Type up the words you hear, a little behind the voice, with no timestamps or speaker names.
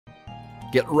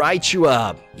Get Raichu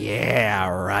up. Yeah,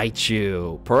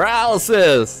 Raichu.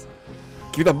 Paralysis.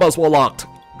 Keep the Buzzwole locked.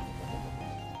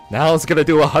 Now it's gonna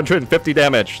do 150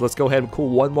 damage. Let's go ahead and cool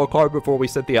one more card before we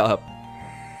Cynthia up.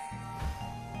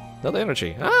 Another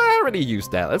energy. I already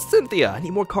used that. Let's Cynthia. I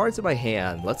need more cards in my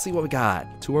hand. Let's see what we got.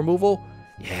 2 removal?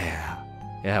 Yeah.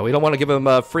 Yeah, we don't want to give him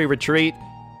a free retreat.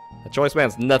 The Choice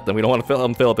Man's nothing. We don't want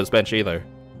to fill up his bench either.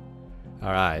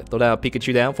 Alright, throw down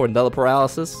Pikachu down for another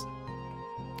paralysis.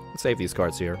 Let's save these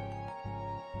cards here.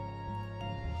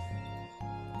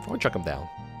 Or chuck them down.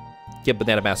 Get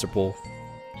Banana Master Pool.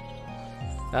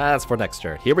 That's for next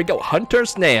turn. Here we go. Hunter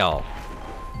Snail.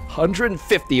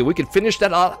 150. We can finish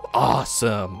that off.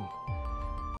 Awesome.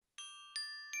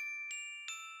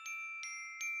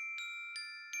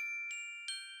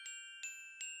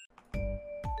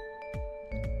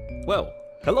 Well,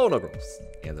 hello Nuggles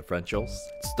and the Frenchos.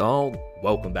 Stone,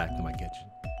 welcome back to my kitchen.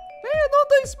 And on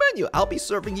today's menu, I'll be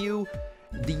serving you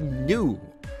the new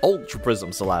Ultra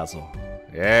Prism Salazzle.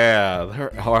 Yeah,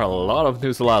 there are a lot of new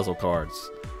Salazzle cards.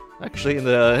 Actually in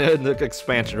the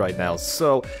expansion right now.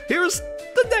 So here's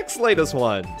the next latest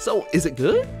one. So is it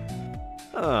good?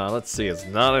 Let's see, it's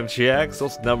not in GX.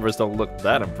 Those numbers don't look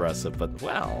that impressive, but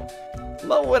wow.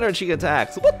 Low energy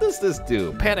attacks. What does this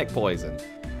do? Panic Poison.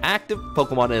 Active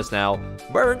Pokemon is now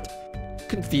burnt,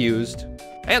 confused,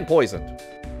 and poisoned.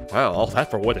 Wow, all that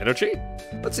for 1 energy?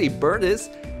 Let's see, burnt is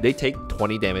they take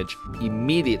 20 damage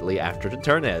immediately after the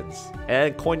turn ends.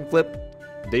 And coin flip,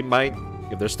 they might,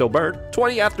 if they're still burnt,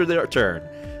 20 after their turn.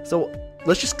 So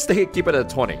let's just keep it at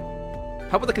 20.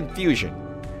 How about the confusion?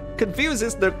 Confuse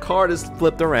is their card is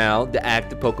flipped around, the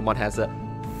active Pokemon has a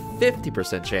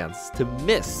 50% chance to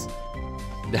miss.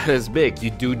 That is big. You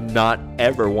do not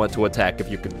ever want to attack if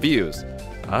you're confused.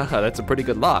 That's a pretty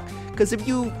good lock. Because if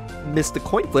you miss the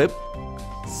coin flip,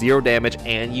 0 damage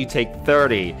and you take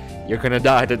 30, you're gonna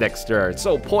die the next turn.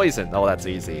 So poison, oh that's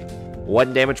easy.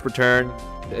 1 damage per turn,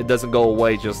 it doesn't go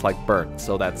away just like burnt.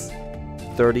 So that's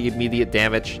 30 immediate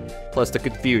damage plus the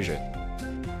confusion.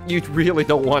 You really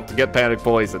don't want to get panic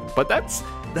poison, but that's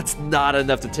not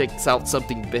enough to take out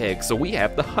something big. So we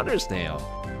have the Hunter Snail.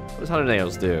 What does Hunter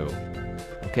Snails do?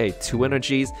 Okay, 2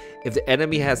 energies. If the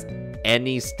enemy has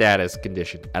any status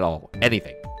condition at all,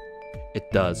 anything, it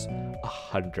does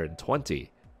 120.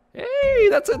 Hey,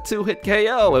 that's a 2-hit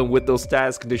KO, and with those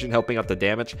status condition helping out the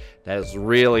damage, that is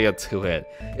really a 2-hit.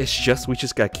 It's just, we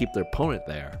just gotta keep their opponent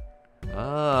there.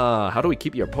 How do we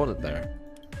keep your opponent there?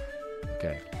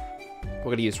 Okay,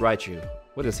 we're gonna use Raichu.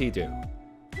 What does he do?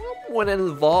 When it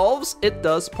evolves, it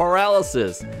does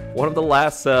paralysis. One of the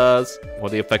last, one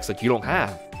of the effects that you don't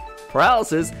have.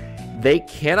 Paralysis, they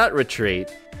cannot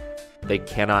retreat, they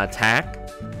cannot attack.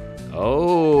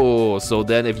 Oh, so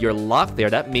then if you're locked there,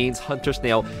 that means Hunter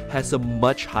Snail has a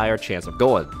much higher chance of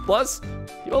going. Plus,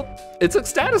 you know, it's a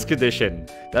status condition.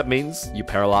 That means you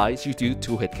paralyze, you do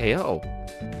 2-hit KO.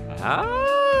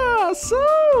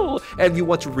 So, and if you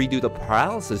want to redo the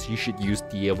paralysis, you should use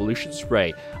the Evolution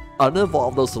Spray.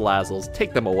 Unevolve those Salazzles,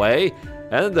 take them away,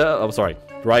 and, I'm sorry,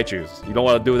 Raichus. You don't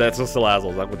want to do that to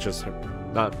Salazzles, that would just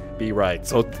not be right.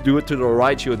 So do it to the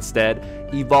Raichu instead,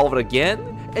 evolve it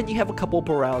again, and you have a couple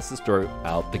paralysis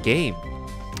throughout the game.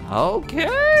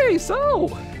 Okay,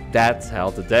 so that's how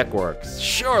the deck works.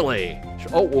 Surely.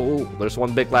 Oh, there's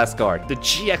one big last card. The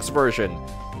GX version.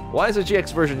 Why is the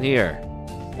GX version here?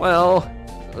 Well,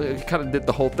 it kind of did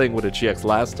the whole thing with the GX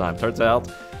last time. Turns out,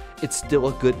 it's still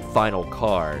a good final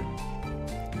card.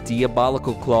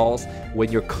 Diabolical Claws,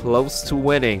 when you're close to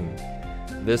winning,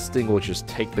 this thing will just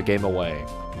take the game away.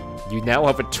 You now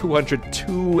have a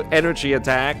 202 energy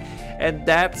attack, and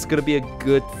that's gonna be a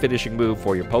good finishing move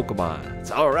for your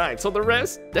Pokemon. Alright, so the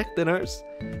rest, deck thinners,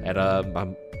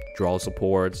 and draw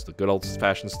supports, the good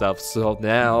old-fashioned stuff. So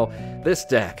now, this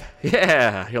deck,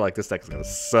 yeah, you're like, this deck's gonna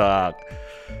suck.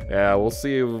 Yeah, we'll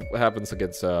see what happens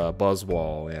against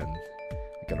Buzzwole, and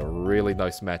we got a really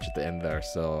nice match at the end there,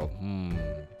 so,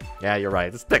 yeah, you're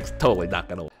right, this deck's totally not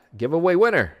gonna win. Giveaway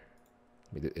winner.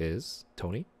 It is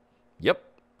Tony. Yep.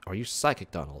 Are you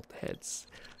psychic, Donald? Heads.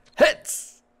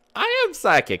 Heads! I am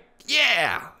psychic.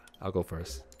 Yeah! I'll go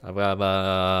first. I've got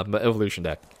my evolution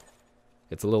deck.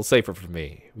 It's a little safer for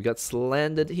me. We got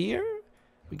Slanded here.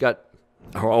 We got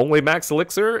our only max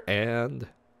elixir and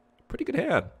pretty good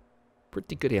hand.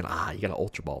 Pretty good hand. You got an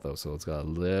Ultra Ball though, so it's got a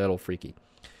little freaky.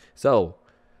 So,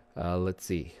 let's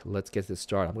see. Let's get this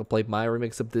started. I'm gonna play my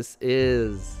remix of This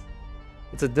Is.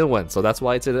 It's a new one, so that's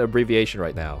why it's an abbreviation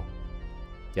right now.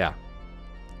 Yeah.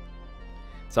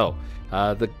 So,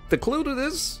 the clue to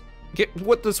this,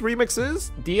 what this remix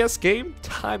is, DS game,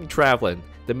 time traveling.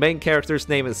 The main character's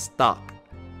name is Stock.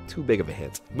 Too big of a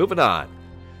hint. Moving on.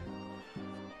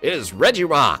 It is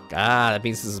Regirock. Ah, that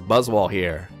means this is Buzzwole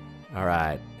here.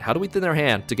 Alright. How do we thin our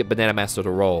hand to get Banana Master to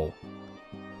roll?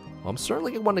 Well, I'm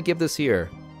certainly going to want to give this here.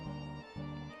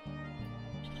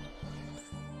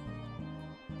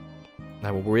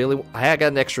 I got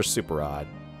an extra Super Rod.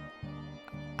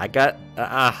 I got...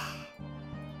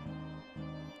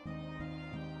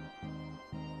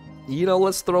 You know,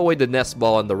 let's throw away the Nest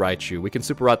Ball and the Raichu. We can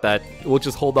Super Rod that. We'll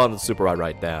just hold on to the Super Rod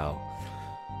right now.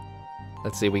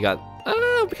 Let's see, we got a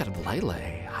Lele.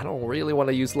 I don't really want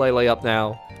to use Lele up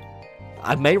now.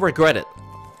 I may regret it.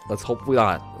 Let's hope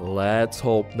not. Let's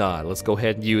hope not. Let's go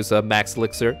ahead and use a Max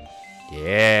Elixir.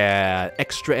 Yeah,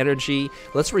 extra energy.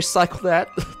 Let's recycle that.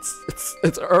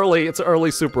 It's early. It's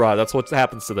early Super Rod. That's what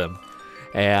happens to them.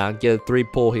 And get a 3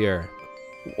 pull here.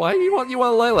 Why do you want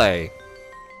Lele?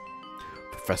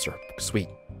 Professor, sweet.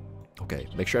 Okay,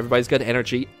 make sure everybody's got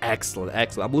energy. Excellent,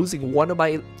 excellent. I'm losing 1 of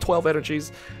my 12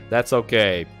 energies. That's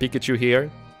okay. Pikachu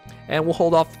here, and we'll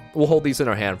hold off. We'll hold these in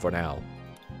our hand for now.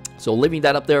 So leaving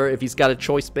that up there. If he's got a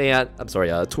choice band, I'm sorry,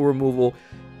 a tool removal,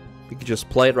 we can just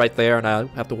play it right there, and I don't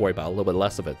have to worry about a little bit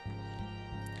less of it.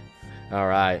 All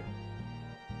right.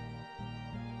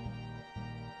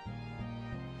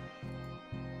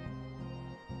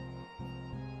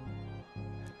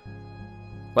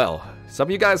 Well, some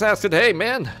of you guys asked it, hey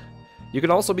man, you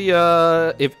can also be,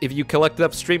 if you collect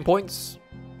enough stream points,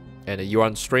 and you're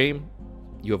on stream,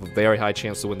 you have a very high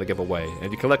chance to win the giveaway. And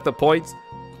if you collect the points,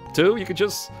 too, you can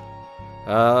just,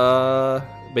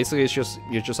 basically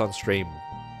you're just on stream.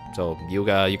 So you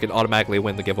can automatically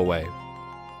win the giveaway.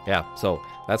 Yeah, so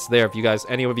that's there. If you guys,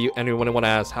 anyone want to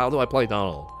ask, how do I play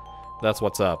Donald? That's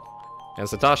what's up. And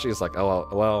Satoshi is like, oh,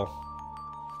 well,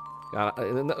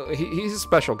 he's a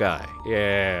special guy.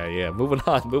 Yeah. Moving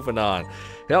on.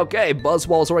 Okay,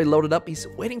 Buzzwole's already loaded up. He's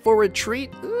waiting for a retreat.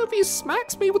 If he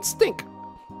smacks me, it would stink.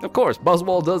 Of course,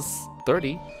 Buzzwole does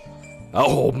 30.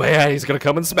 Oh man, he's gonna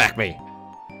come and smack me.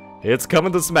 It's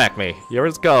coming to smack me. Here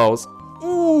it goes.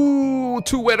 Ooh,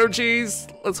 2 energies.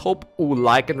 Let's hope. Ooh,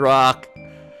 Lycanroc.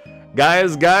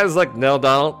 Guys, like, no,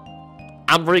 Donald.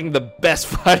 I'm bringing the best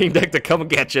fighting deck to come and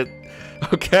get you.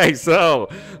 Okay, so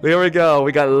there we go.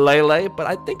 We got Lele, but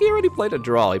I think he already played a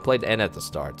draw. He played N at the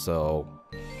start, so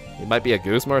it might be a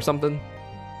Guzma or something.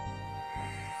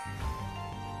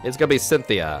 It's gonna be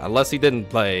Cynthia, unless he didn't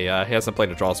play. He hasn't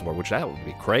played a draw somewhere, which that would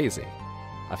be crazy.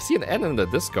 I've seen N in the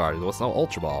discard. There was no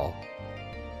Ultra Ball.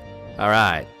 All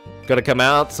right, gonna come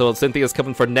out. So Cynthia's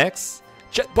coming for next.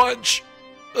 Jet Punch.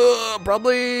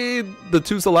 Probably the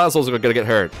 2 Salazzles are gonna get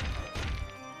hurt.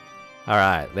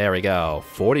 Alright, there we go.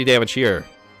 40 damage here.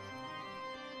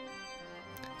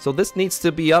 So this needs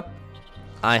to be up.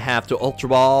 I have to Ultra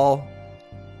Ball.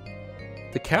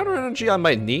 The counter energy I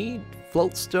might need.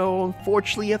 Float Stone.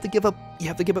 Fortunately, you have to give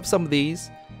up some of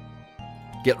these.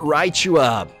 Get Raichu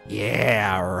up.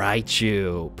 Yeah,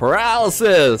 Raichu.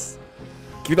 Paralysis.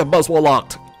 Keep the Buzzwole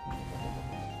locked.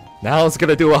 Now it's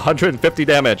gonna do 150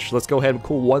 damage. Let's go ahead and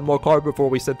cool 1 more card before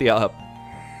we set the up.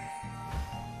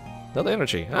 Another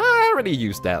energy. I already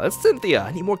used that. Let's Cynthia.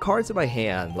 I need more cards in my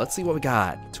hand. Let's see what we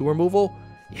got. 2 removal?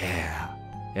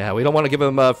 Yeah, we don't want to give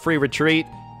him a free retreat.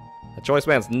 A choice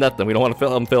band's nothing. We don't want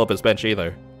to fill up his bench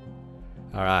either.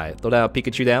 Alright, throw down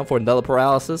Pikachu down for another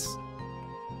paralysis.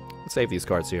 Let's save these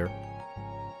cards here.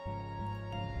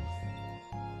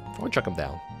 Or chuck them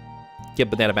down. Get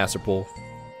Banana Master Pool.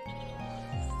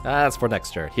 That's for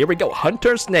next turn. Here we go.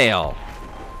 Hunter Snail.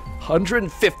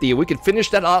 150. We can finish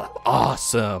that off.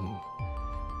 Awesome.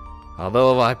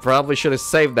 Although I probably should have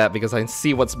saved that because I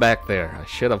see what's back there. I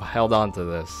should have held on to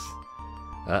this.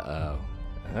 Uh-oh.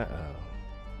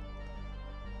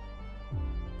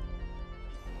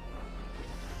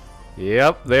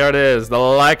 Yep, there it is. The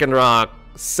Lycanroc.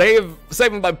 Save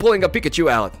him by pulling a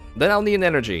Pikachu out. Then I'll need an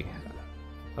energy.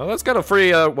 Oh, that's got a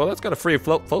free. That's got a free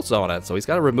float stone on it, so he's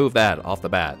got to remove that off the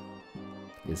bat.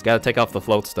 He's got to take off the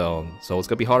float stone, so it's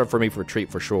gonna be harder for me to retreat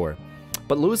for sure.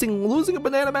 But losing a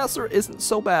Banana Master isn't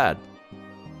so bad.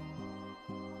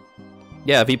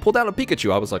 Yeah, if he pulled out a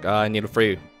Pikachu, I was like, I need a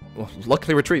free. Well,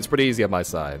 luckily, retreat's pretty easy on my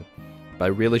side, but I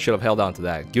really should have held on to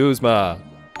that. Guzma.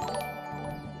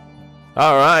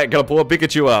 All right, gonna pull a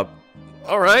Pikachu up.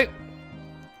 All right.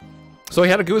 So he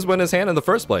had a Guzma in his hand in the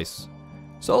first place.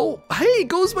 So, hey,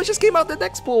 Guzma just came out the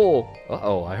next pull.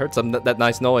 Uh-oh, I heard that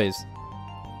nice noise.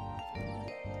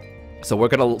 So we're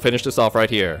gonna finish this off right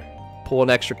here. Pull an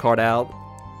extra card out.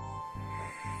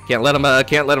 Can't let him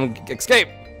escape.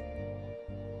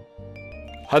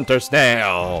 Hunter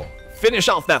Snail. Finish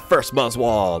off that first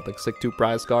Buzzwole. Looks like 2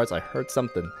 prize cards. I heard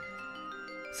something.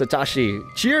 Satoshi.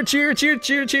 Cheer, cheer, cheer,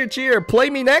 cheer, cheer, cheer. Play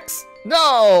me next?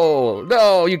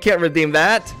 No, you can't redeem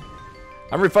that.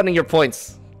 I'm refunding your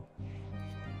points.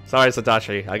 Sorry,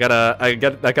 Satoshi. I got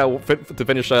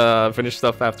to finish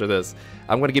stuff after this.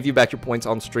 I'm gonna give you back your points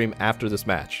on stream after this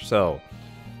match. So,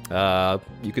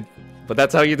 you could, but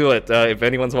that's how you do it. If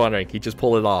anyone's wondering, he just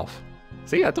pulled it off.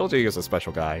 See, I told you he was a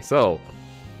special guy. So,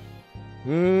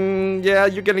 yeah,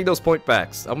 you're getting those point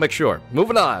backs. I'll make sure.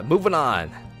 Moving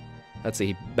on. Let's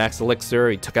see. Max Elixir.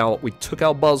 We took out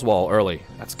Buzzwole early.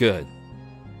 That's good.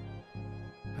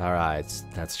 All right,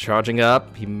 that's charging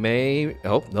up. He may.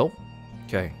 Oh nope.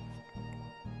 Okay.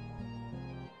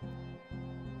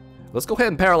 Let's go ahead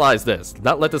and paralyze this.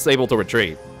 Not let this able to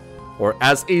retreat, or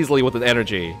as easily with an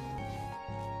energy.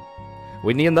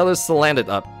 We need another Salandit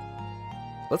up.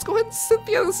 Let's go ahead and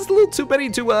Cynthia. This is a little too many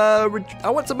to I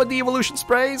want some of the evolution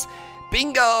sprays.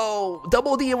 Bingo!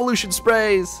 Double the evolution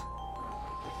sprays.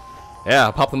 Yeah,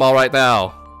 pop them all right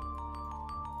now.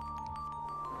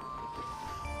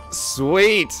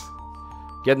 Sweet!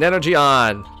 Getting energy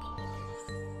on.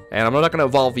 And I'm not gonna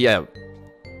evolve yet.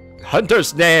 Hunter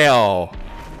Snail!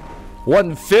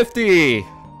 150!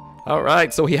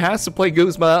 Alright, so he has to play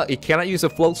Guzma. He cannot use a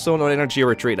Float Stone or Energy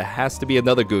Retreat. It has to be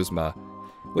another Guzma.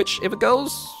 Which, if it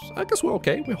goes, I guess we're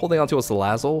okay. We're holding on to a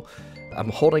Salazzle. I'm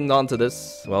holding on to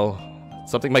this. Well,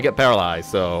 something might get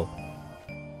paralyzed, so...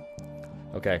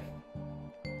 Okay.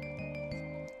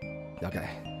 Okay.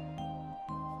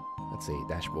 Let's see,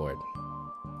 dashboard.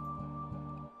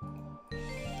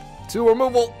 2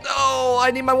 removal. No,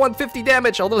 I need my 150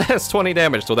 damage. Although that's 20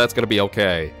 damage, so that's gonna be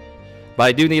okay. But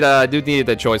I do need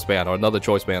a choice band or another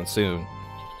choice band soon.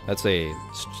 Let's see.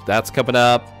 That's coming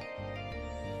up.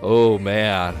 Oh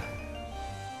man.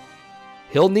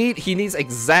 He needs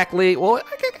exactly. Well,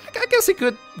 I guess he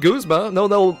could Guzma.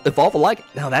 No, evolve a Lycan.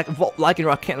 No, that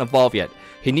Lycanroc can't evolve yet.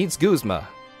 He needs Guzma.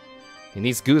 He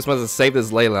needs Guzma to save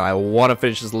this Leyline. I want to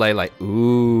finish this Leyline.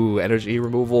 Ooh, energy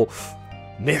removal.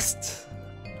 Missed.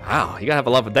 Wow, you gotta have a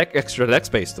lot of extra deck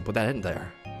space to put that in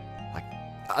there.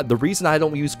 Like, the reason I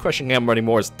don't use Crushing Hammer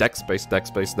anymore is deck space.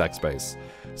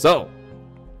 So,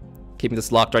 keeping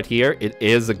this locked right here. It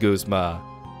is a Guzma.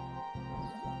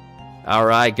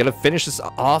 Alright, gonna finish this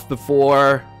off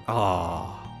before...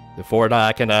 before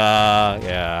I can,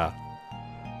 yeah.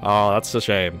 Oh, that's a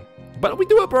shame. But we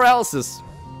do have paralysis.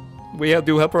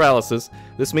 Do have paralysis.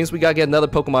 This means we gotta get another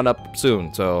Pokemon up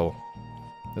soon, so...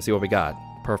 Let's see what we got.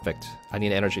 Perfect. I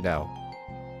need energy now.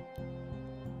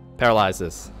 Paralyze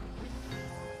this.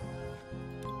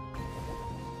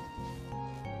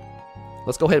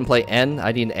 Let's go ahead and play N.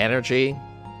 I need energy.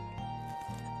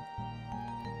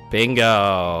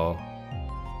 Bingo.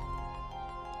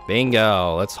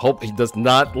 Bingo. Let's hope he does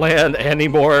not land any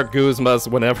more Guzmas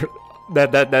whenever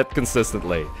that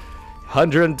consistently.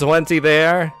 120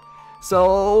 there.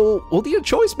 So we'll need a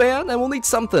choice band and we'll need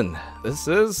something. This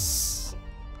is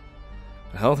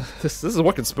this is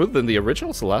working smoother than the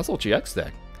original Salazzle GX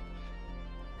deck.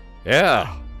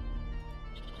 Yeah.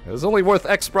 It was only worth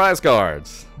X prize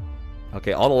cards.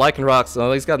 Okay, all the Lycanrocs.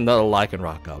 Oh, he's got another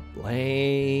Lycanroc up.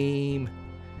 Lame.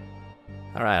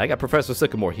 Alright, I got Professor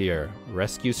Sycamore here.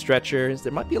 Rescue Stretchers.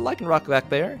 There might be a Lycanroc back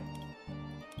there.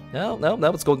 No,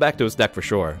 it's going back to his deck for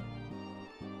sure.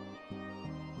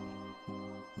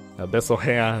 Abyssal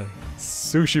Hand.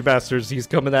 Sushi Masters, he's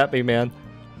coming at me, man.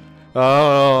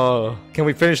 Oh, can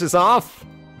we finish this off?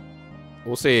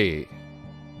 We'll see.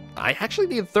 I actually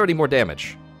need 30 more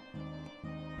damage.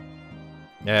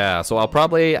 Yeah, so I'll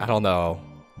probably, I don't know.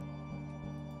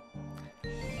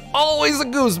 Always a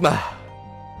Guzma.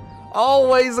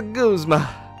 Always a Guzma.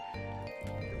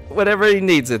 Whenever he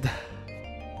needs it.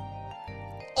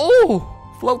 Oh,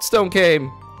 Floatstone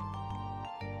came.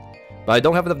 But I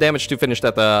don't have enough damage to finish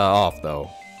that off, though.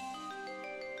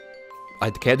 I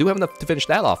do have enough to finish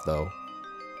that off, though.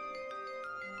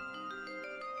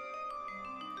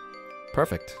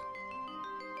 Perfect.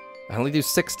 I only do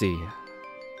 60.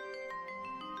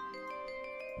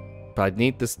 But I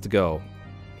need this to go.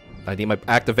 I need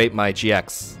activate my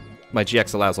GX. My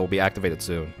GX Salazzle will be activated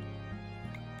soon.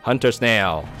 Hunter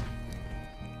Snail.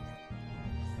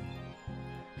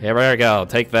 Here we go.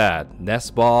 Take that.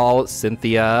 Nest Ball,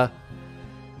 Cynthia.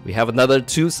 We have another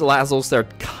 2 Salazzles that are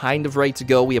kind of ready to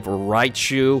go. We have a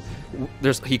Raichu.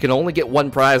 He can only get 1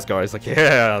 prize card. He's like,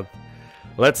 yeah.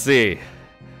 Let's see.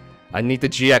 I need the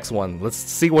GX one. Let's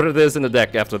see what it is in the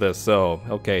deck after this. So,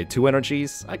 okay, 2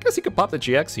 energies. I guess he could pop the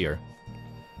GX here.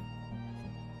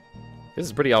 This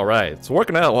is pretty alright. It's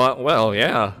working out well,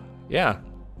 yeah. Yeah,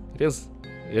 it is.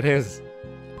 It is.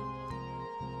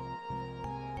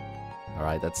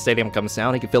 Alright, that stadium comes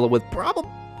down. He can fill it with probably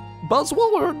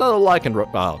Buzzwole or another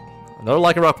Lycanroc. Oh, another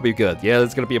Lycanroc would be good. Yeah,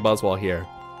 there's gonna be a Buzzwole here.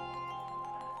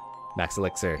 Max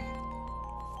Elixir.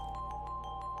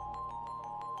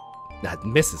 That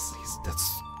misses.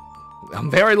 I'm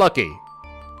very lucky.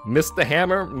 Missed the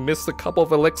hammer, missed a couple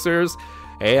of elixirs,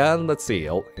 and let's see.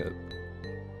 Oh,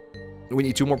 we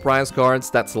need 2 more prize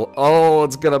cards. That's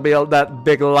it's gonna be that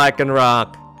big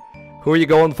Lycanroc. Who are you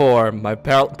going for? My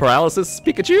paralysis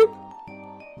Pikachu?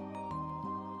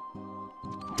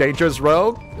 Dangerous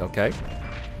Rogue? Okay.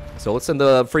 So let's send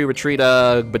the free retreat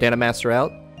Banana Master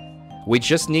out. We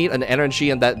just need an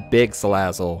energy and that big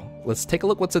Salazzle. Let's take a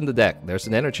look what's in the deck. There's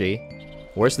an energy.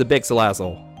 Where's the big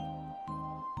Salazzle?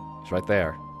 It's right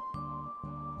there.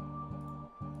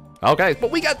 Okay,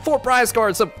 but we got 4 prize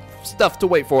cards of stuff to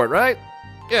wait for it, right?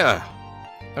 Yeah.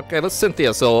 Okay, let's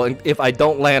Cynthia. So if I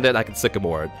don't land it, I can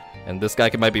Sycamore it. And this guy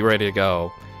might be ready to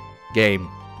go. Game.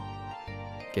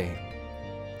 Game.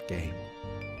 Game.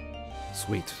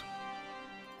 Sweet.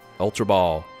 Ultra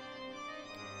Ball.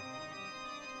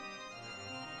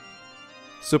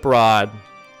 Super Odd.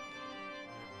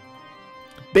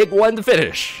 Big one to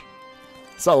finish.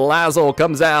 Salazzle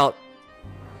comes out.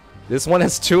 This one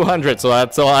has 200, so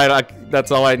that's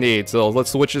all I need. So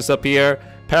let's switch this up here.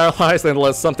 Paralyzed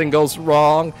unless something goes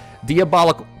wrong.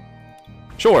 Diabolical.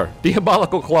 Sure,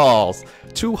 Diabolical Claws.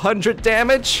 200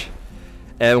 damage.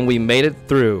 And we made it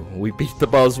through. We beat the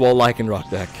Buzzwole Lycanroc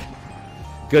deck.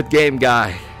 Good game,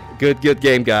 guy. Good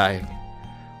game, guy.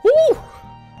 Woo!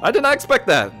 I did not expect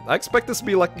that. I expect this to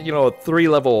be like, you know, a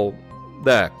 3-level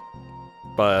deck.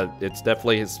 But it's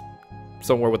definitely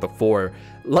somewhere with a 4.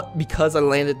 Because I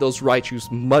landed those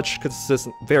Raichus much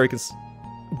consistent, very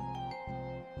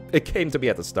it came to me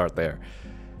at the start there.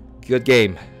 Good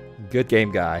game. Good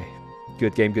game, guy.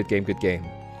 Good game, good game, good game.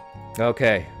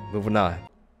 Okay, moving on.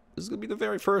 This is going to be the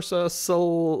very first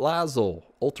Salazzle,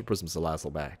 Ultra Prism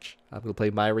Salazzle match. I'm going to play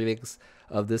my readings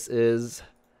of this is...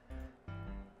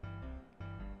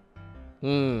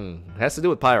 has to do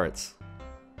with pirates.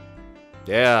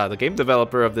 Yeah, the game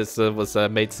developer of this was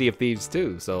made Sea of Thieves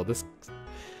too, so this...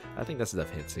 I think that's enough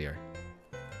hits here.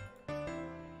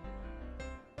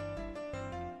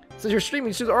 Since you're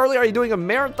streaming too early, are you doing a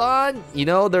marathon? You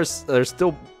know, there's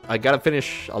still... I gotta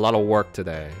finish a lot of work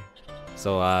today.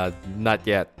 So, not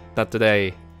yet. Not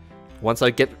today. Once I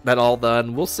get that all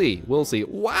done, we'll see. We'll see.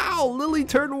 Wow, Lily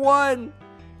turn 1!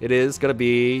 It is gonna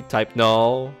be type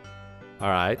null.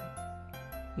 Alright.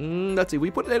 Let's see,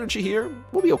 we put energy here.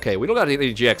 We'll be okay. We don't got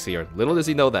any GX here. Little does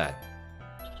he know that.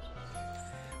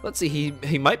 Let's see,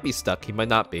 he might be stuck. He might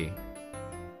not be.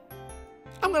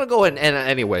 I'm gonna go ahead and end it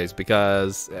anyways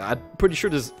because I'm pretty sure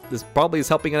this probably is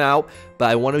helping it out.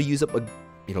 But I want to use up a,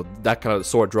 you know, that kind of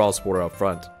sword draw supporter up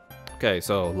front. Okay,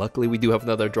 so luckily we do have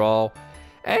another draw,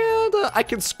 and I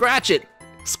can scratch it.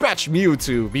 Scratch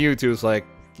Mewtwo. Mewtwo's like,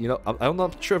 you know, I'm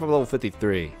not sure if I'm level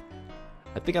 53.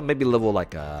 I think I'm maybe level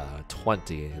like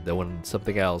 20. Then when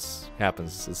something else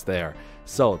happens, it's there.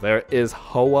 So there is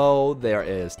Ho-Oh. There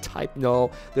is Type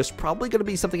Null. There's probably gonna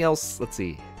be something else. Let's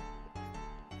see.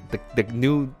 The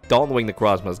new Dawnwing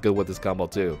Necrozma is good with this combo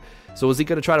too. So is he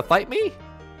gonna try to fight me?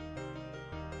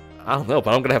 I don't know,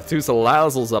 but I'm gonna have 2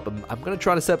 Salazzles up. I'm gonna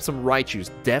try to set up some Raichus.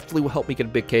 Definitely will help me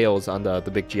get big KOs on the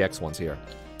big GX ones here.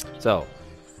 So,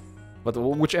 but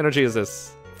which energy is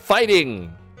this?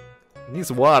 Fighting! It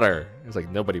needs water. It's like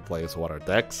nobody plays water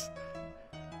decks.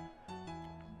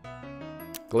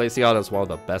 Glaceon is one of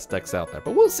the best decks out there,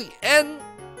 but we'll see. And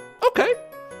okay,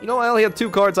 you know, I only have 2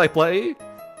 cards I play.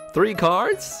 3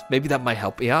 cards? Maybe that might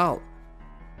help me out.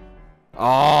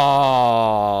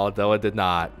 Oh, no, it did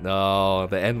not. No,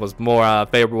 the end was more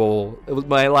favorable. It was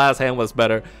my last hand was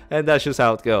better, and that's just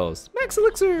how it goes. Max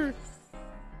Elixir.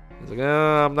 He's like,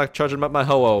 I'm not charging up my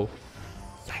Ho-Oh.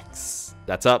 Yikes.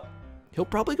 That's up. He'll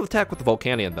probably go attack with the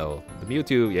Volcanion though. The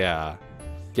Mewtwo, yeah.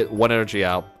 Get 1 energy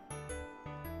out.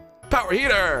 Power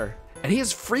Heater! And he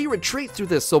has free retreat through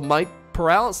this, so my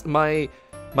paralysis, my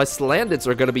Salandits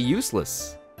are gonna be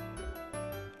useless.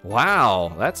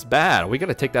 Wow, that's bad. We're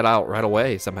gonna take that out right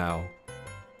away somehow.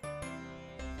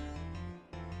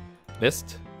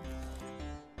 Missed.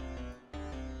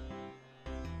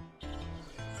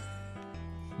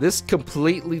 This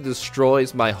completely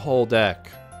destroys my whole deck.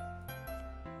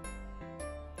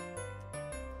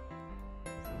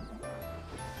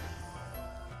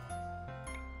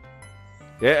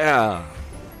 Yeah.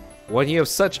 When you have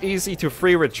such easy to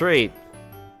free retreat,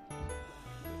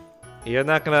 you're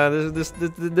not gonna.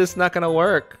 This not gonna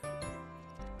work.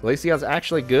 Glaceon's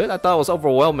actually good. I thought it was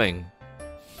overwhelming.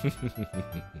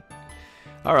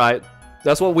 All right,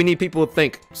 that's what we need people to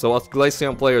think. So us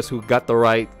Glaceon players who got the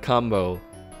right combo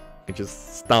can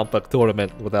just stomp a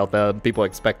tournament without people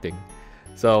expecting.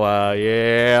 So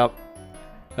yeah,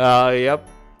 yep,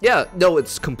 yeah. No,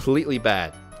 it's completely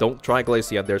bad. Don't try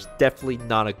Glaceon. There's definitely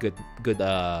not a good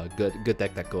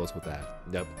deck that goes with that.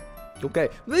 Yep. Okay,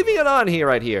 leaving it on here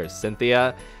right here.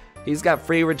 Cynthia, he's got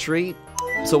free retreat.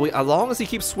 So as long as he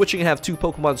keeps switching and have 2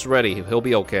 Pokemons ready, he'll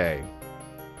be okay.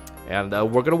 And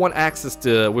we're gonna want access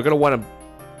to, we're gonna want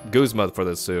a Guzma for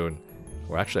this soon.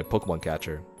 Or actually a Pokemon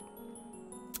catcher.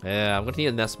 Yeah, I'm gonna need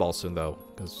a Nest Ball soon though,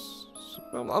 because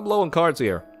I'm low on cards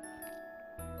here.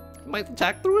 Might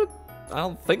attack through it? I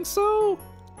don't think so.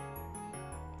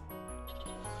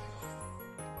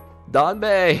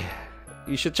 Donbei,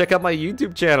 you should check out my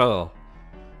YouTube channel.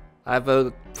 I have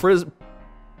a Prism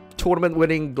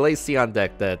tournament-winning Glaceon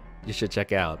deck that you should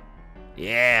check out.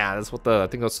 Yeah, that's what I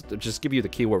think I'll just give you the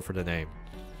keyword for the name.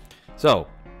 So,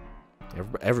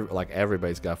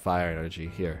 everybody's got fire energy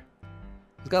here.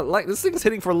 He's got this thing's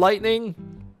hitting for lightning.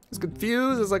 He's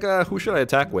confused. It's like, who should I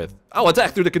attack with? Oh,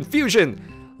 attack through the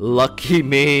confusion. Lucky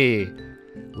me.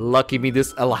 Lucky me.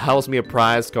 This allows me a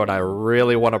prize card. I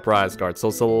really want a prize card. So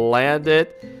land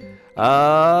it.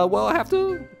 Well, I have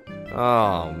to.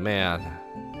 Oh man.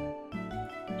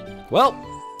 Well,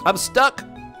 I'm stuck.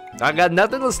 I got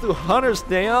nothing. Let's do Hunter's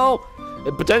now.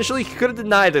 It potentially could have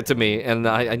denied it to me, and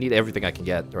I need everything I can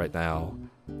get right now.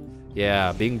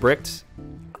 Yeah, being bricked.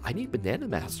 I need Banana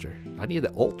Master. I need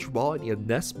the Ultra Ball. I need a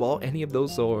Nest Ball. Any of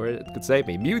those, or it could save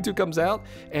me. Mewtwo comes out,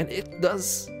 and it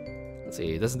does. Let's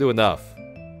see, it doesn't do enough.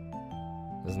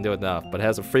 Doesn't do enough, but it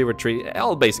has a free retreat.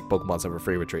 All basic Pokemons have a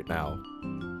free retreat now.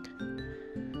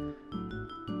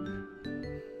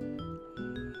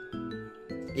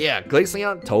 Yeah,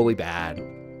 Glaceon, totally bad.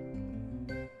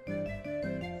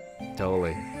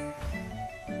 Totally.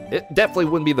 It definitely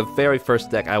wouldn't be the very first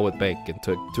deck I would make and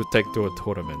to take to a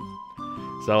tournament.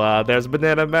 So there's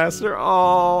Banana Master.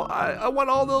 Oh, I want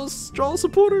all those strong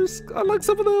supporters. I like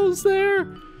some of those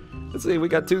there. Let's see, we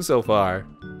got 2 so far.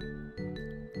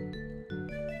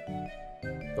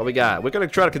 What we got? We're gonna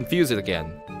try to confuse it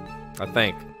again, I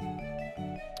think.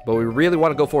 But we really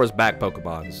want to go for his back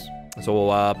Pokemons. So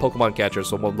Pokemon catcher,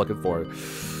 so what I'm looking for.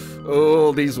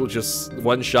 Oh, these will just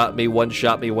one-shot me,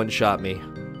 one-shot me, one-shot me.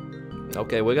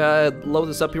 Okay, we gotta load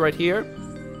this up here right here.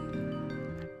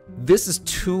 This is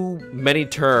too many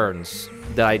turns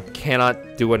that I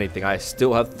cannot do anything. I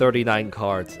still have 39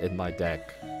 cards in my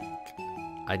deck.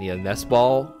 I need a Nest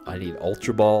Ball, I need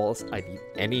Ultra Balls, I need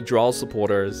any draw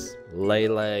supporters,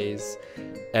 Lele's,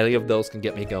 any of those can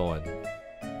get me going.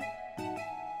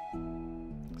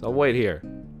 So I'll wait here.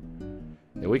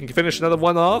 If we can finish another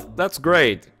one off, that's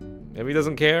great. If he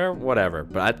doesn't care, whatever.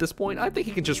 But at this point, I think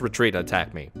he can just retreat and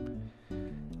attack me.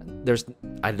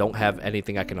 I don't have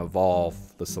anything I can evolve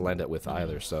the Salandit with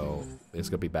either, so it's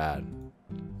gonna be bad.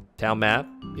 Town map?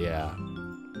 Yeah.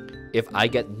 If I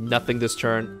get nothing this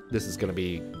turn, this is gonna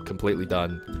be completely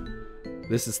done.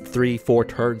 This is 3-4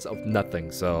 turns of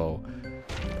nothing, so...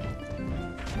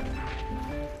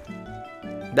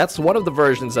 That's one of the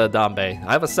versions of Donbei.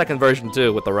 I have a second version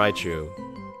too with the Raichu.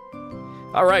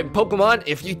 Alright, Pokemon,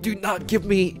 if you do not give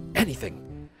me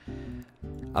anything,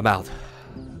 I'm out.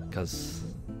 Because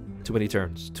too many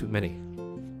turns, too many.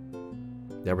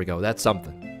 There we go, that's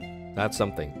something. That's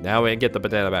something. Now we can get the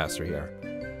Banana Master here.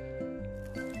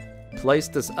 Place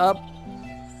this up.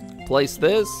 Place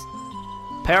this.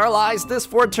 Paralyze this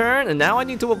for a turn, and now I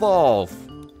need to evolve.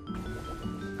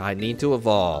 I need to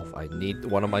evolve. I need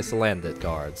one of my Salandit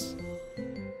cards.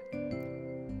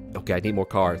 Okay, I need more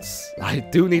cards. I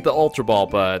do need the Ultra Ball,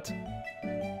 but...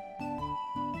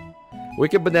 We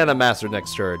can Banana Master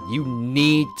next turn. You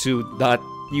need to not...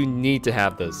 You need to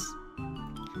have this.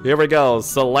 Here we go.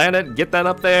 Salandit, get that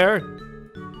up there.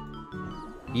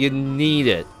 You need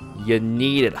it. You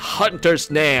need it. Hunter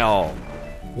Snail.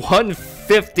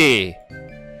 150.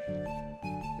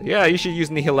 Yeah, you should use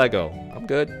Nihilego. I'm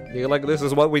good. Nihilego, this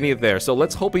is what we need there. So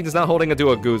let's hope he's not holding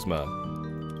into a Guzma.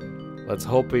 Let's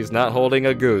hope he's not holding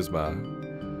a Guzma.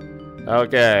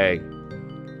 Okay.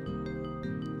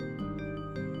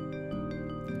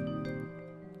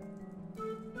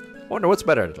 Wonder what's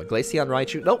better, like Glaceon,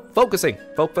 Raichu? Nope, focusing.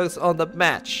 Focus on the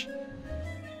match.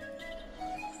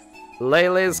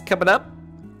 Lele's coming up.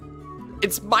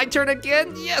 It's my turn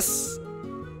again. Yes.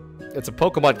 It's a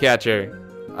Pokemon catcher.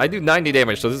 I do 90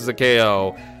 damage, so this is a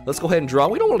KO. Let's go ahead and draw.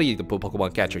 We don't want to use the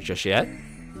Pokemon catcher just yet.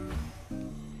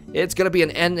 It's gonna be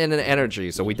an N and an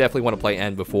energy, so we definitely want to play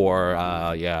N before,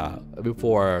 yeah,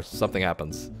 before something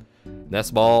happens.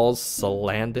 Nest Balls,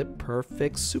 Salandit,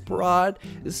 perfect. Super Rod.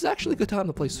 This is actually a good time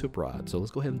to play Super Rod, so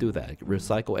let's go ahead and do that.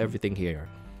 Recycle everything here.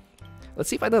 Let's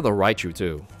see if I know the Raichu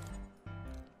too.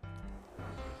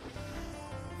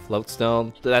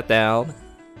 Floatstone, put that down.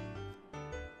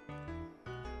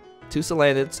 2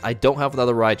 Salandits. I don't have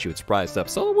another Raichu. It's priced up,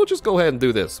 so we'll just go ahead and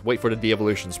do this. Wait for the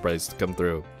de-evolution sprays to come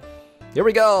through. Here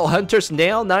we go. Hunter's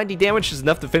Nail. 90 damage is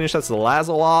enough to finish that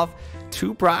Salazzle off.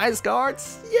 2 prize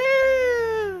cards.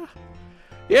 Yeah.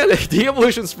 Yeah, the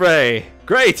evolution spray.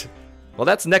 Great. Well,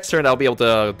 that's next turn I'll be able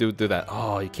to do that.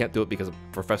 Oh, you can't do it because of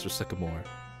Professor Sycamore.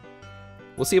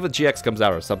 We'll see if a GX comes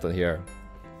out or something here.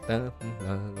 I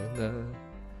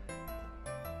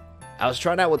was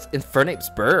trying out what's Infernape's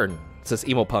Burn. It says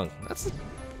Emo Punk. I think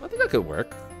that could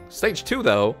work. Stage 2,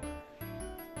 though.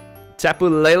 Tapu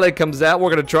Lele comes out. We're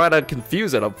going to try to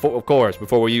confuse it, of course,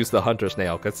 before we use the Hunter's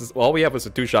Nail. Because all we have is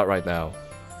a 2-shot right now.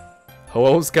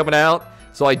 Ho-Oh's coming out.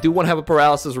 So I do want to have a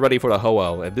Paralysis ready for the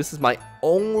Ho-Oh. And this is my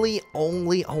only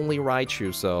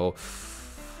Raichu, so...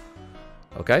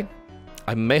 Okay.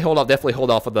 I may definitely hold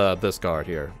off of this card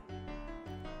here.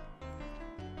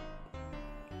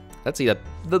 Let's see,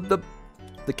 the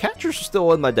catchers are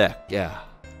still in my deck. Yeah.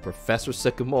 Professor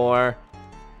Sycamore.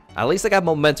 At least I got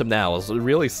momentum now. I was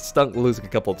really stunk losing a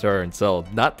couple turns. So,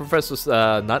 not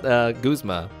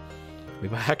Guzma. We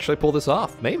might actually pull this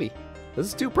off. Maybe. This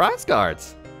is 2 prize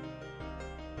cards.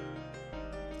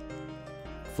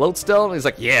 Floatstone, he's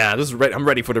like, yeah, this is I'm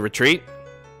ready for the retreat.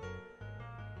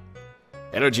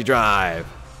 Energy Drive.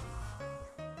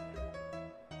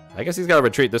 I guess he's got to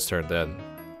retreat this turn then.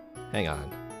 Hang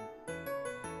on.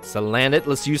 Salandit,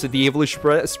 let's use the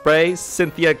de-evolution spray.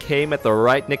 Cynthia came at the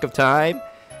right nick of time.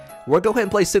 We'll go ahead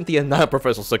and play Cynthia, not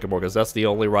Professor Sycamore, because that's the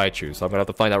only Raichu. So I'm going to have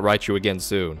to find out Raichu again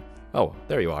soon. Oh,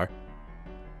 there you are.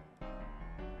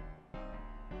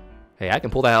 Hey, I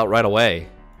can pull that out right away.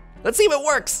 Let's see if it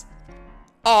works.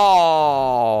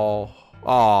 Oh,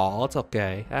 it's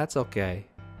okay. That's okay.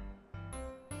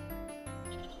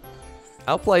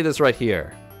 I'll play this right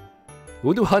here.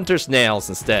 We'll do Hunter's Nails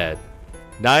instead.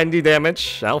 90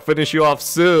 damage. I'll finish you off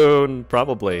soon.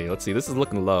 Probably. Let's see. This is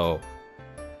looking low.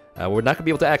 We're not going to be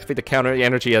able to activate the counter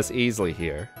energy as easily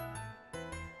here.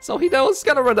 So he knows he's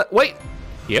got to run that. Wait!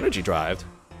 He energy drived.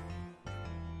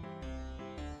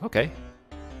 Okay.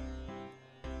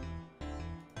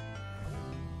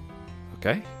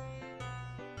 Okay.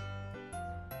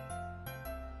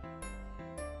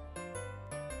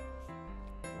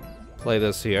 Play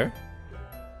this here.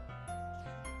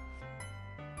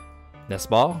 Nest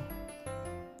Ball.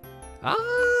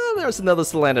 Ah, there's another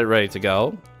Salandit ready to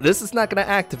go. This is not going to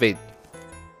activate.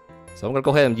 So I'm going to go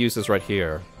ahead and use this right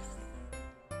here.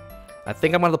 I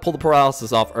think I'm going to pull the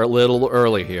Paralysis off a little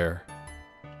early here.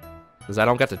 Because I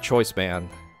don't got the Choice Band.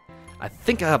 I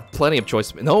think I have plenty of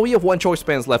Choice Bands. No, you have 1 Choice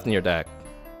Bands left in your deck.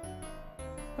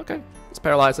 Okay, let's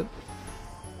paralyze it.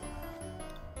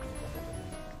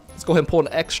 Let's go ahead and pull an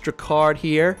extra card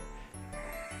here.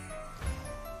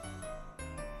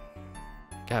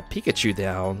 Got Pikachu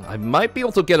down. I might be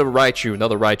able to get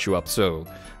another Raichu up soon.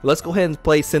 Let's go ahead and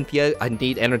play Cynthia. I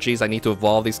need energies. I need to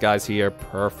evolve these guys here.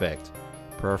 Perfect.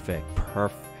 Perfect.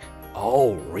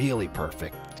 Oh, really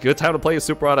perfect. Good time to play a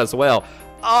Super Rod as well.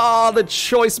 Oh, the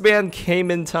Choice Band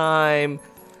came in time.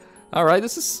 Alright,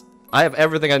 I have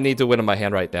everything I need to win in my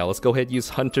hand right now. Let's go ahead and use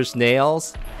Hunter's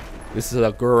Nails. This is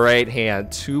a great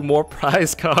hand. 2 more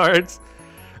prize cards.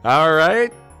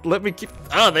 Alright. Let me keep...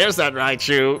 Oh, there's that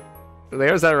Raichu.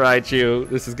 There's that Raichu.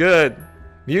 This is good.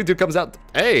 Mewtwo comes out.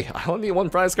 Hey, I only need 1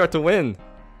 prize card to win.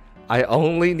 I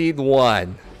only need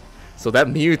 1. So that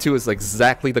Mewtwo is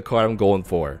exactly the card I'm going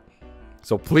for.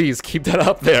 So please keep that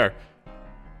up there.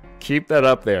 Keep that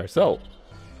up there. So.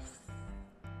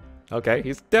 Okay,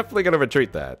 he's definitely going to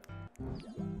retreat that.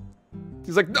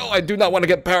 He's like, no, I do not want to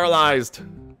get paralyzed.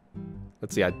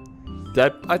 Let's see, I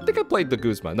think I played the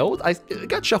Guzma. No, it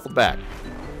got shuffled back.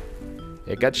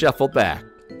 It got shuffled back.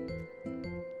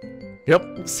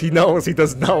 Yep, he knows he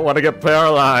does not want to get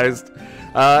paralyzed.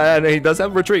 And he does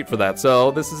have retreat for that, so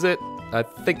this is it. I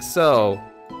think so.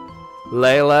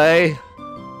 Lele.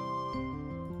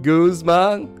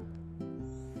 Guzman.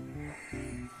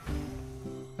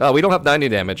 Oh, we don't have 90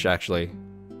 damage, actually.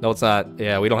 No, it's not.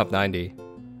 Yeah, we don't have 90.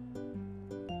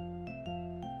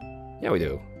 Yeah, we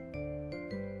do.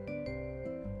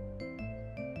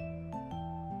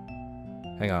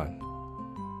 Hang on.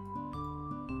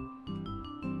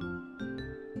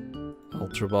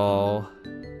 Ultra Ball.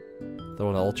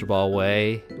 Throw an Ultra Ball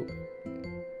away.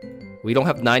 We don't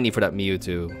have 90 for that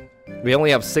Mewtwo. We only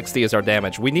have 60 as our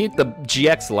damage. We need the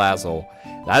GX Salazzle.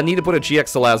 I need to put a GX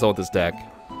Salazzle in this deck.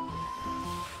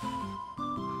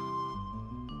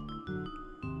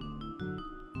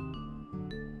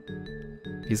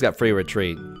 He's got free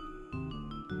retreat.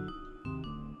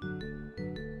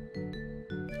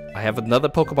 I have another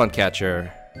Pokemon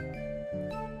catcher.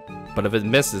 But if it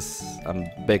misses, I'm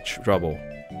in big trouble.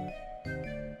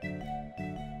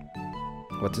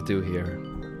 What to do here?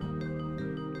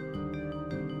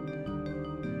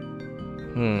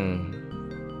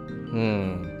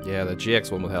 Yeah, the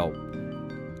GX one will help.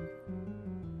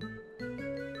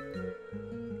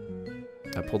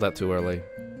 I pulled that too early.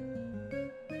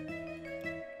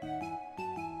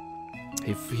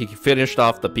 He finished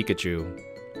off the Pikachu.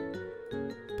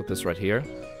 Put this right here.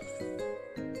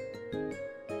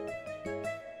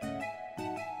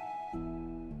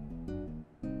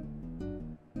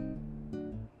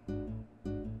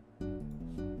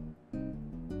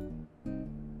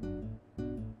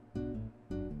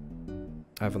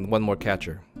 I have one more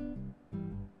catcher. I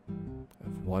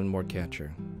have one more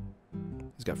catcher.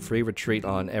 He's got free retreat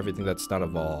on everything that's not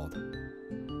evolved.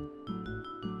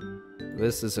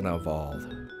 This isn't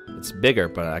evolved. It's bigger,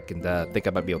 but I can think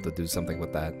I might be able to do something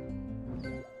with that.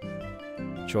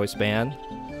 Choice band.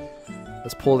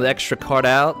 Let's pull the extra card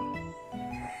out.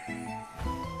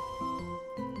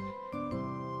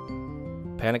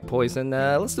 Panic poison.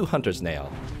 Let's do Hunter's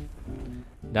Nail.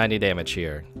 90 damage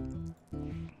here.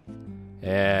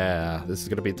 Yeah, this is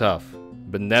gonna be tough.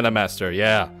 Banana Master,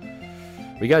 yeah.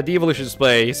 We got a devolution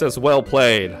display. He says, well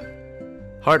played.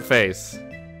 Heart face.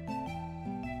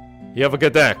 You have a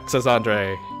good deck, says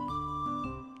Andre.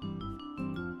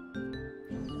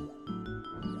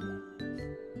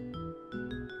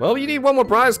 Well, you need one more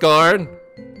prize card.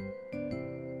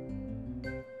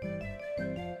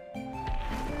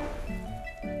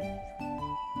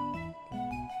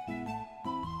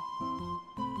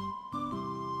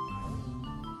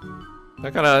 They're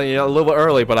kind of, a little bit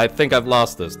early, but I think I've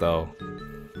lost this, though.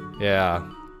 Yeah.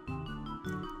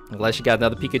 Unless you got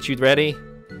another Pikachu ready.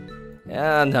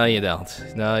 Yeah, no you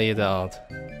don't. No you don't.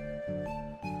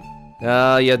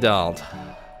 No you don't.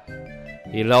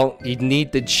 You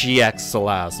need the GX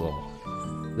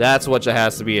Salazzle. That's what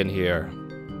has to be in here.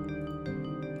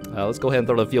 Let's go ahead and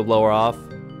throw the field blower off.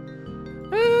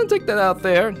 And take that out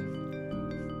there.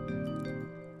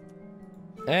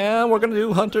 And we're gonna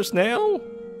do Hunter's Nail.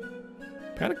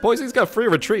 Panic Poison's got free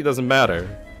retreat, doesn't matter.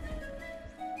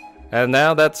 And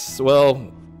now that's,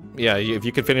 well, yeah, if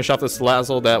you can finish off the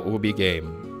Salazzle, that will be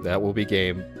game. That will be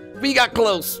game. We got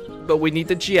close, but we need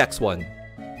the GX one.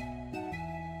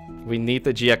 We need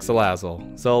the GX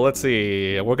Salazzle. So let's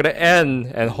see. We're gonna end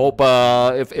and hope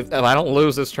if I don't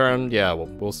lose this turn, yeah,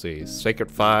 we'll see. Sacred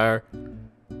Fire.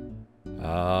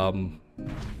 Gonna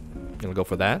go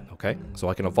for that. Okay, so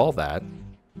I can evolve that.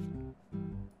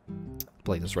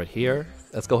 Play this right here.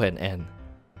 Let's go ahead and end.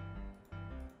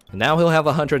 And now he'll have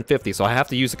 150, so I have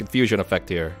to use the confusion effect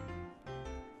here.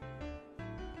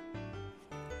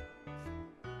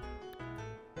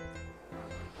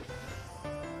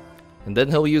 And then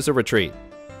he'll use a retreat.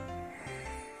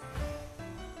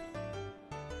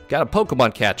 Got a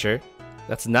Pokemon catcher.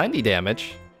 That's 90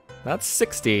 damage. Not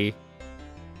 60.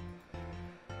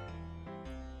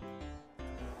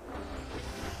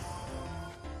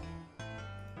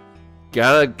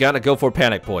 Gotta go for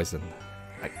Panic Poison.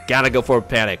 I gotta go for a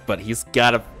Panic, but he's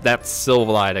got that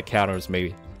Silvally that counters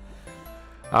me.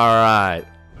 Alright.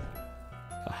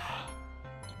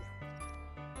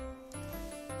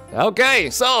 Okay,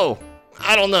 so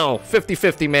I don't know.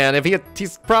 50-50, man. If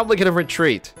he's probably gonna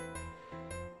retreat.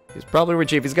 He's probably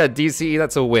retreat. If he's got a DCE,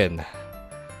 that's a win.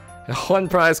 One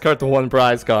prize card to one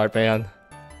prize card, man.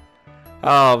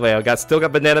 Oh man, still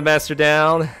got Banana Master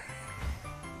down.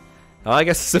 Oh, I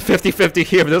guess it's a 50-50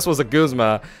 here, but this was a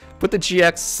Guzma. Put the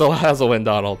GX Salazzle in,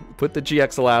 Donald. Put the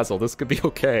GX Salazzle. This could be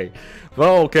okay.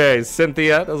 Well, okay,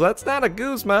 Cynthia. That's not a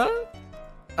Guzma.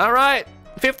 Alright.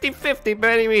 50-50,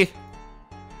 baby.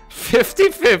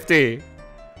 50-50.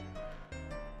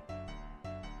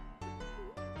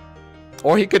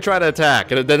 Or he could try to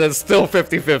attack, and then it's still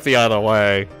 50-50 either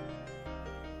way.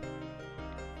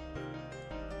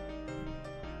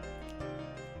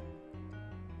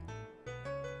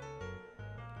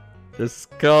 This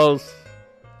goes.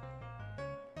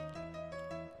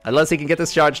 Unless he can get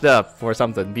this charged up for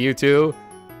something. Mewtwo.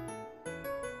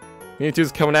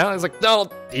 Mewtwo's coming out. He's like, no,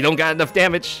 he don't got enough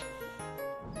damage.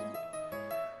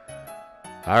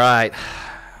 Alright.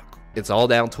 It's all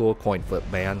down to a coin flip,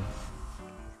 man.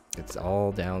 It's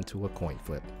all down to a coin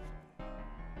flip.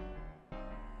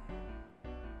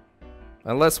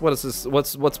 Unless, what is this?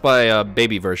 What's my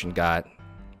baby version got?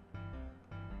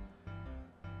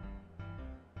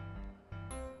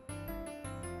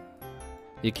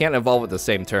 You can't evolve at the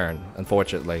same turn,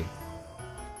 unfortunately.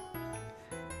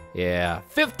 Yeah.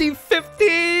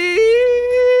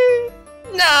 50-50!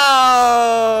 No!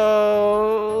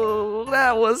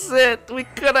 That was it! We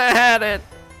could have had it!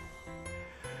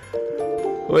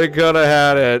 We could have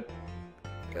had it.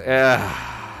 Yeah.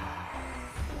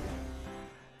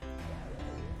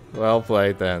 Well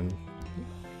played then.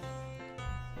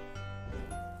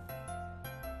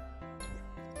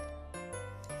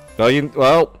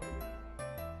 Well.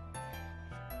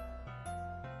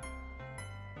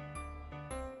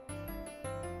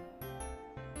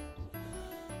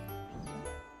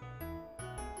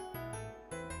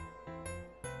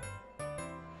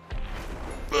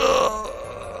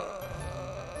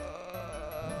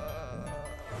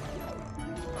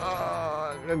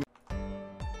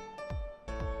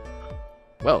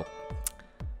 Well,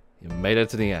 you made it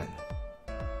to the end.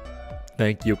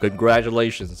 Thank you,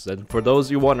 congratulations. And for those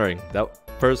of you wondering,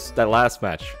 that last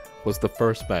match was the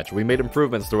first match. We made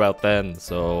improvements throughout then,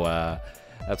 so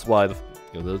that's why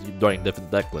you're doing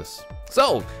different deck lists.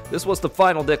 So, this was the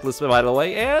final deck list, by the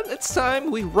way, and it's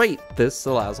time we rate this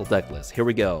Salazzle deck list. Here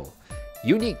we go.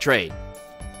 Unique trait.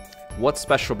 What's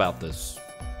special about this?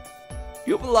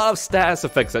 You have a lot of status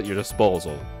effects at your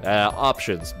disposal.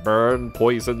 Options: burn,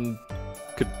 poison,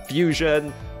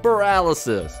 confusion,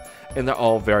 paralysis, and they're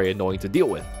all very annoying to deal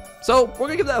with. So we're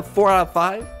gonna give that a 4 out of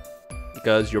 5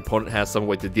 because your opponent has some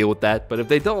way to deal with that, but if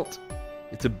they don't,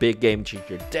 it's a big game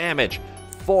changer. Damage,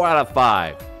 4 out of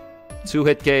 5.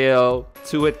 2-hit KO,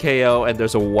 2-hit KO, and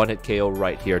there's a 1-hit KO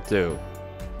right here too.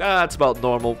 That's about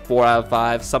normal, 4 out of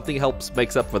 5. Something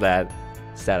makes up for that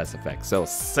status effect. So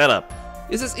setup.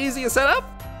 Is this easy to set up?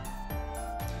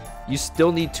 You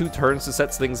still need 2 turns to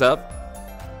set things up.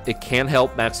 It can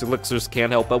help, max elixirs can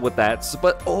help out with that,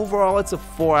 but overall it's a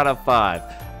 4 out of 5.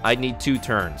 I need 2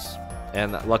 turns,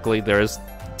 and luckily there is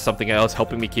something else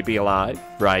helping me keep me alive,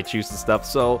 right, juice and stuff,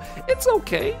 so it's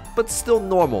okay, but still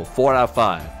normal, 4 out of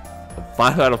 5. A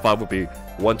 5 out of 5 would be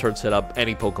 1 turn setup,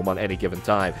 any Pokemon, any given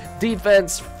time.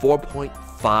 Defense, 4.5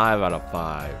 out of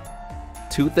 5.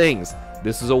 2 things,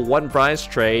 this is a 1 prize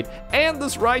trade, and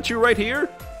this Raichu right here,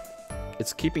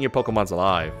 it's keeping your Pokemons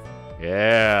alive.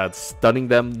 Yeah, it's stunning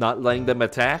them, not letting them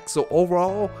attack. So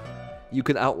overall, you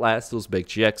can outlast those big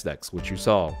GX decks, which you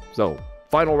saw. So,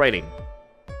 final rating.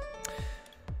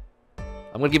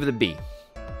 I'm going to give it a B.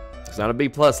 It's not a B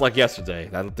plus like yesterday.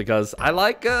 That's because I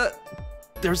like,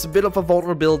 there's a bit of a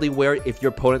vulnerability where if your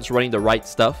opponent's running the right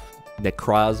stuff,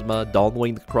 Necrozma,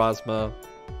 Dawnwing Necrozma,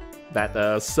 that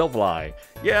Silvally,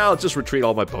 yeah, I'll just retreat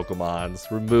all my Pokemons,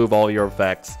 remove all your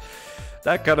effects.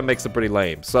 That kind of makes it pretty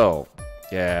lame. So,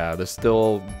 yeah, it's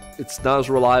not as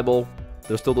reliable.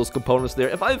 There's still those components there.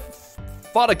 If I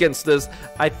fought against this,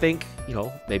 I think,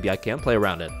 maybe I can play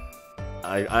around it.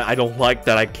 I don't like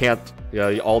that I can't,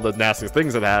 all the nasty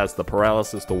things it has, the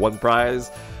paralysis, the 1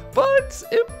 prize, but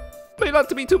it may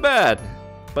not be too bad.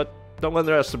 But don't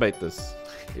underestimate this.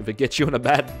 If it gets you on a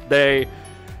bad day,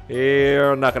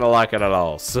 you're not going to like it at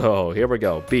all. So, here we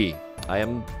go. B. I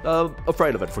am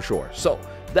afraid of it for sure. So,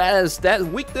 that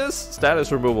weakness,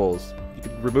 status removals. You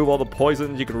can remove all the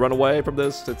poisons, you can run away from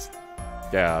this. It's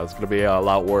going to be a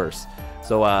lot worse.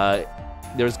 So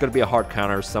there's going to be a hard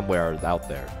counter somewhere out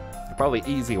there. Probably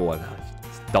easy one.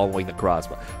 Dawnwing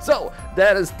Necrozma. So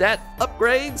that is that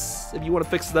upgrades. If you want to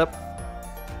fix it up,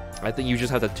 I think you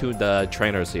just have to tune the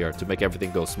trainers here to make everything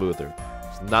go smoother.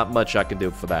 There's not much I can do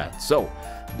for that. So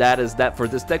that is that for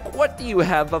this deck. What do you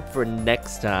have up for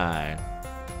next time?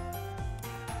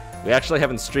 We actually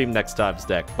haven't streamed next time's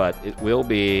deck, but it will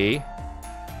be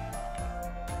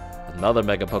another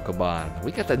Mega Pokemon.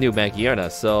 We got that new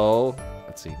Magearna, so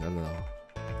let's see. No.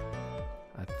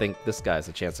 I think this guy has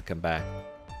a chance to come back.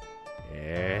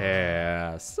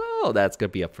 Yeah, so that's gonna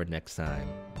be up for next time.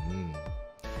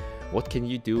 What can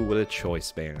you do with a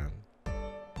choice band?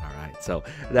 Alright, so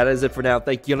that is it for now.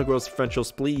 Thank you, Girls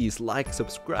Differentials. Please like,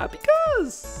 subscribe,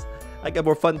 because I got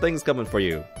more fun things coming for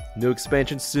you. New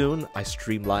expansion soon. I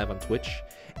stream live on Twitch.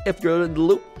 If you're in the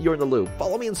loop, you're in the loop.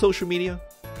 Follow me on social media.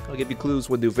 I'll give you clues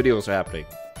when new videos are happening.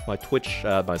 My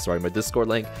my Discord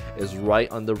link is right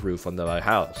on the roof on my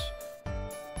house.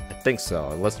 I think so,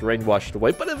 unless the rain washed it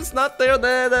away. But if it's not there,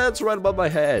 then that's right above my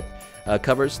head.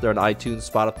 Covers, they're on iTunes,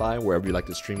 Spotify, wherever you like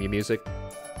to stream your music.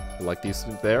 You like these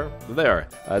there? There.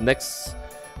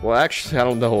 Well, actually, I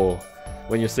don't know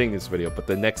when you're seeing this video, but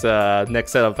the next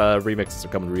set of remixes are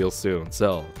coming real soon.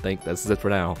 So, this is it for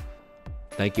now.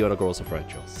 Thank you, other girls and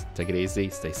friends. Take it easy,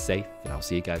 stay safe, and I'll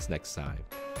see you guys next time.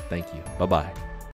 Thank you. Bye-bye.